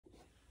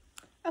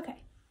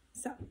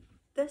So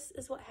this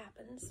is what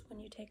happens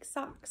when you take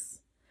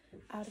socks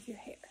out of your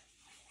hair.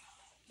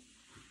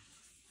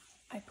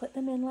 I put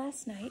them in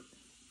last night,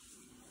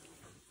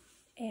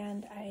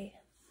 and I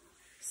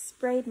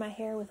sprayed my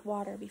hair with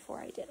water before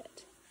I did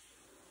it.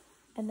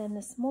 And then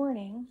this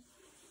morning,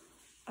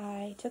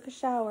 I took a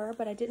shower,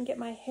 but I didn't get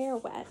my hair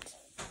wet,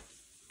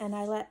 and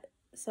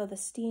so the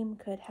steam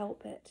could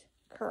help it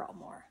curl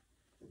more.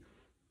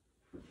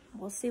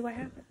 We'll see what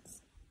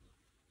happens.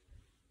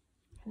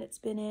 And it's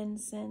been in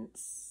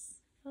since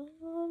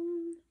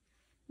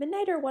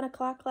midnight or 1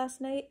 o'clock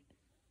last night,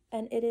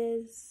 and it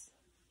is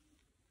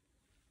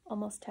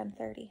almost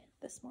 10:30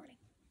 this morning.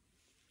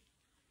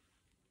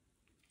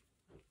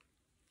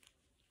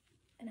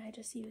 And I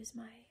just use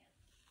my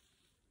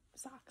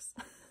socks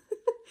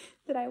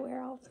that I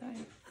wear all the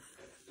time.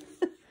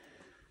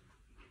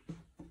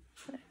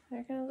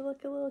 They're gonna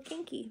look a little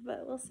kinky,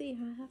 but we'll see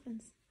what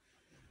happens.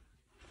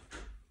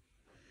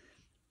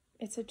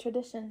 It's a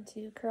tradition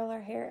to curl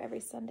our hair every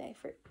Sunday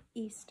for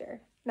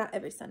Easter. Not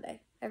every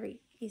Sunday, every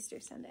Easter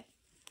Sunday.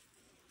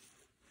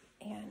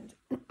 And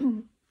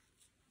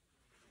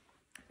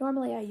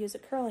normally I use a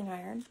curling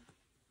iron,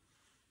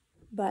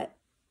 but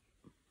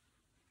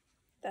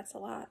that's a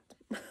lot.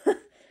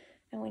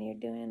 And when you're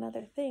doing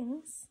other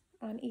things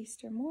on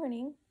Easter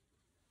morning,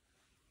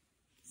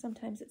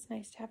 sometimes it's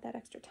nice to have that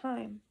extra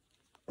time.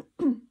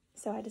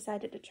 So I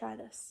decided to try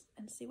this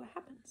and see what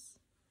happens.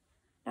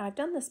 Now, I've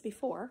done this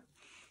before,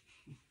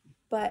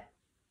 but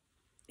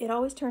it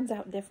always turns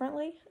out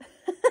differently.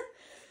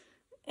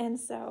 And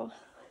so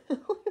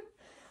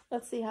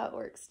let's see how it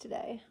works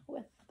today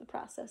with the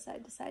process I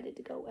decided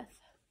to go with.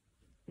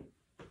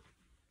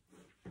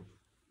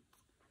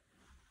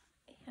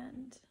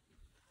 And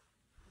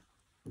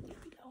there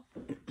we go.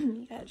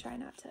 You gotta try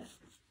not to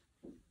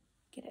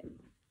get it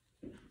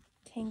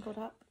tangled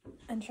up,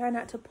 and try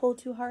not to pull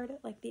too hard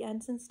at like the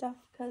ends and stuff,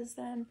 because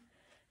then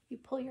you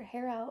pull your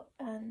hair out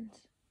and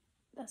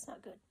that's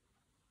not good.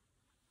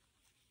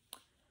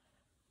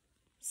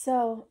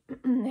 So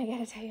I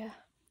gotta tell you,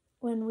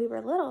 when we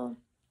were little,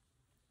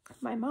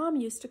 my mom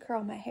used to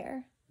curl my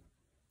hair,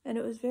 and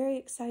it was very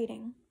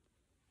exciting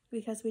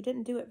because we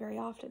didn't do it very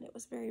often. It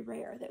was very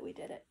rare that we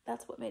did it.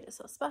 That's what made it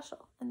so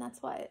special, and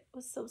that's why it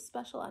was so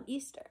special on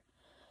Easter.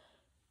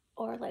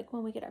 Or like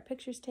when we get our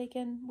pictures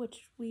taken,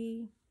 which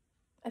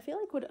I feel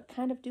like would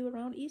kind of do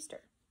around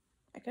Easter.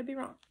 I could be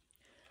wrong.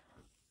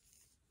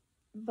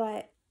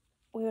 But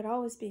we would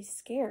always be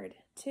scared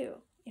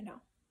too, you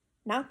know.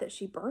 Not that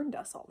she burned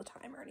us all the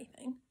time or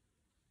anything.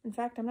 In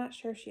fact, I'm not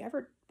sure she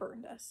ever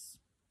burned us.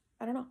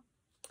 I don't know.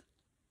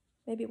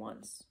 Maybe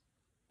once.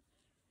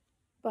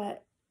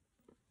 But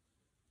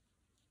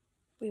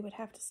we would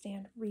have to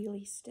stand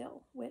really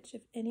still, which,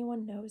 if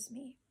anyone knows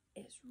me,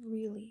 is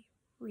really,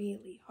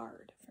 really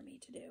hard for me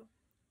to do.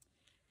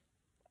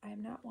 I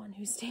am not one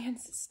who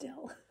stands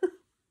still.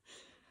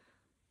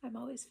 I'm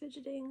always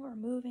fidgeting or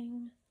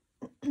moving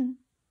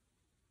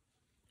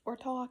or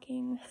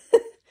talking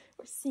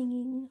or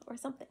singing or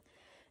something.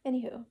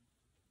 Anywho,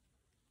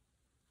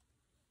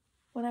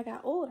 when I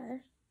got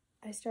older,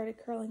 I started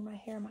curling my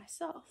hair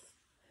myself,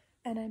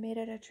 and I made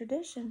it a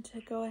tradition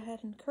to go ahead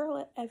and curl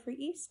it every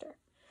Easter.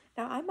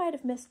 Now, I might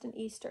have missed an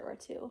Easter or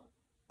two,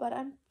 but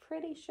I'm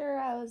pretty sure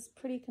I was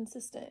pretty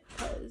consistent,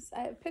 because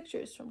I have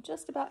pictures from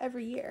just about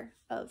every year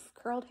of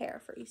curled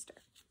hair for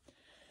Easter.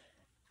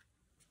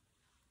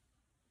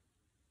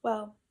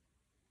 Well,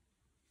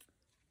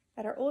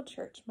 at our old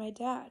church, my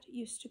dad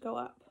used to go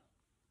up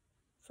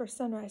for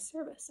sunrise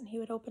service, and he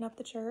would open up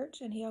the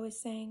church, and he always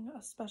sang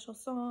a special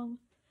song,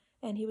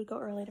 and he would go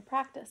early to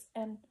practice,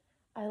 and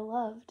I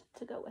loved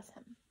to go with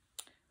him.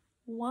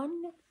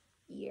 One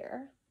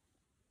year,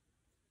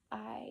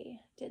 I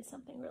did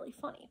something really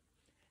funny.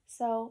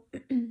 So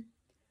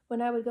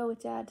when I would go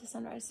with Dad to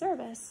sunrise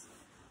service,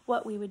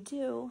 what we would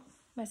do,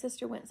 my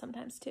sister went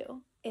sometimes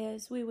too,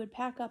 is we would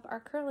pack up our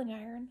curling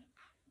iron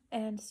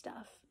and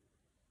stuff,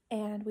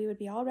 and we would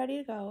be all ready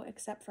to go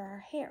except for our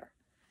hair.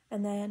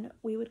 And then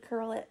we would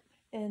curl it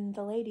in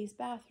the ladies'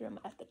 bathroom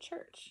at the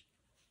church,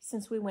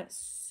 since we went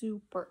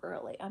super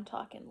early. I'm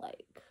talking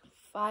like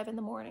 5 in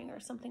the morning or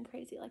something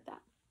crazy like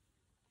that.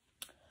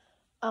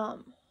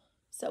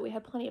 So we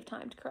had plenty of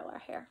time to curl our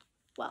hair.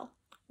 Well,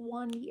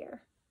 one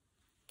year,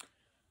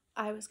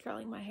 I was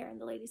curling my hair in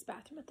the ladies'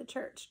 bathroom at the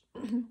church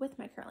with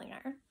my curling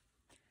iron,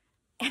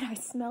 and I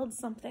smelled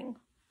something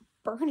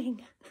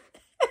burning.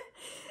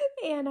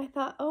 And I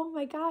thought, oh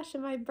my gosh,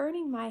 am I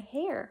burning my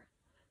hair?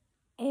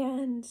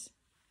 And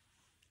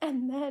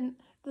then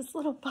this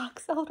little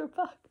box elder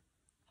bug,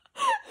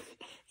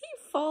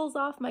 he falls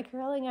off my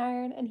curling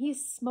iron, and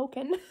he's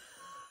smoking.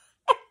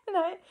 And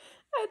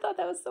I thought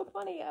that was so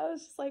funny. I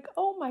was just like,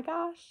 oh my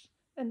gosh.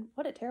 And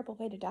what a terrible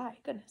way to die,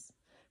 goodness.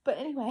 But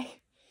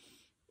anyway,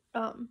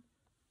 it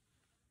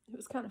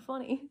was kind of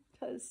funny,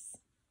 because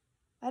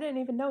I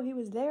didn't even know he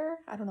was there.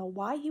 I don't know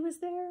why he was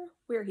there,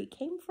 where he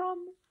came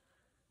from,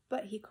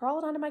 but he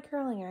crawled onto my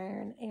curling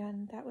iron,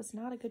 and that was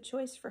not a good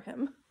choice for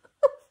him.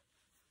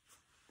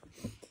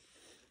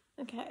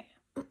 Okay.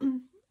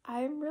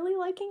 I'm really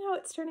liking how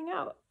it's turning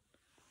out.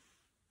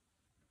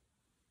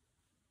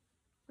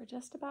 we're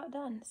just about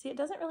done. See, it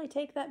doesn't really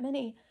take that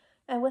many.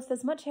 And with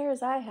as much hair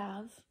as I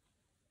have,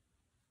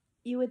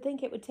 you would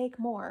think it would take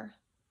more.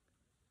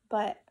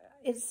 But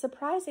it's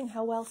surprising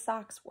how well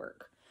socks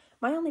work.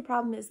 My only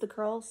problem is the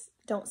curls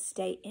don't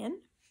stay in.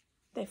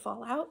 They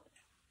fall out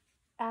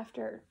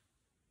after,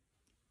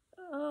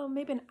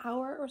 maybe an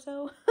hour or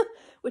so,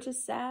 which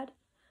is sad.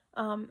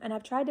 And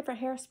I've tried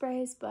different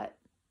hairsprays, but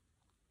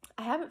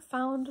I haven't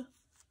found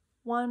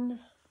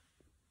one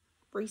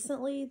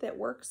recently that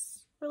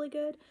works really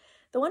good.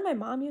 The one my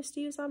mom used to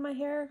use on my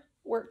hair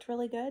worked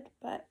really good,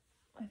 but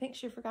I think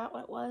she forgot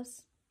what it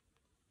was.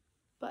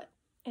 But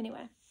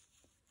anyway.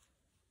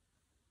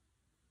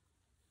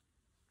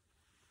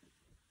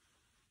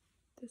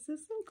 This is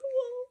so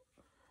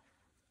cool.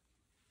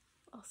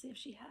 I'll see if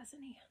she has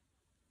any.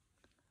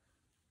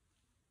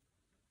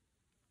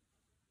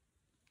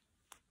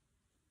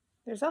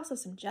 There's also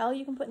some gel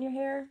you can put in your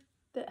hair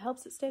that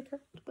helps it stay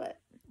curved, but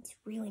it's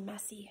really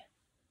messy.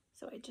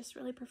 So I just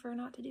really prefer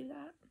not to do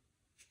that.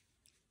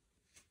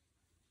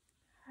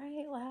 All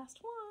right, last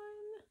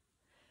one.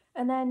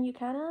 And then you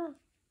kind of,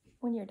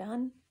 when you're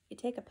done, you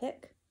take a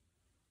pick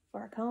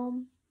or a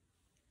comb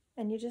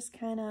and you just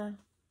kind of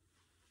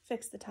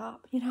fix the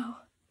top, you know,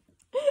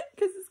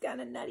 because it's kind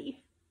of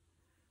nutty.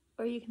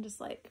 Or you can just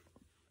like,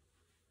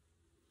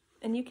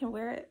 and you can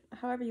wear it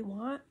however you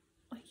want.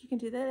 Like you can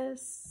do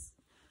this,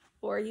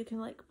 or you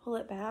can like pull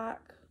it back,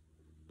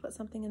 put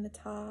something in the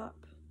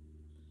top,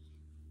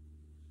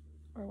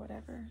 or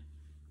whatever.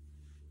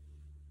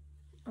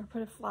 Or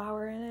put a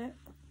flower in it.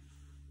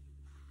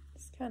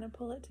 Just kind of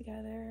pull it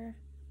together,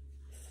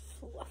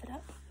 fluff it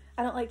up.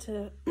 I don't like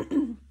to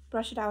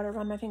brush it out or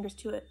run my fingers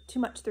too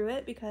much through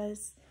it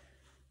because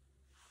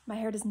my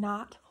hair does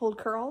not hold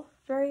curl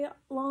very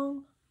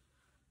long.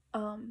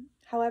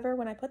 However,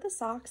 when I put the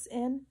socks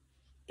in,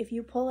 if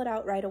you pull it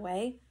out right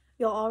away,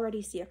 you'll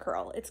already see a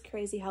curl. It's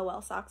crazy how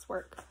well socks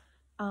work.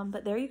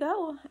 But there you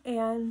go.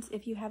 And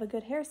if you have a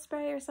good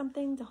hairspray or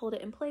something to hold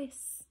it in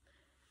place,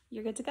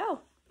 you're good to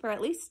go for at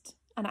least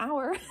an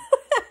hour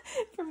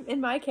in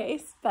my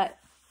case, but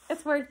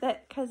it's worth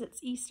it because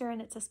it's Easter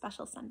and it's a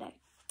special Sunday.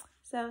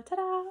 So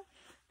ta-da,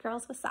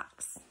 girls with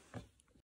socks.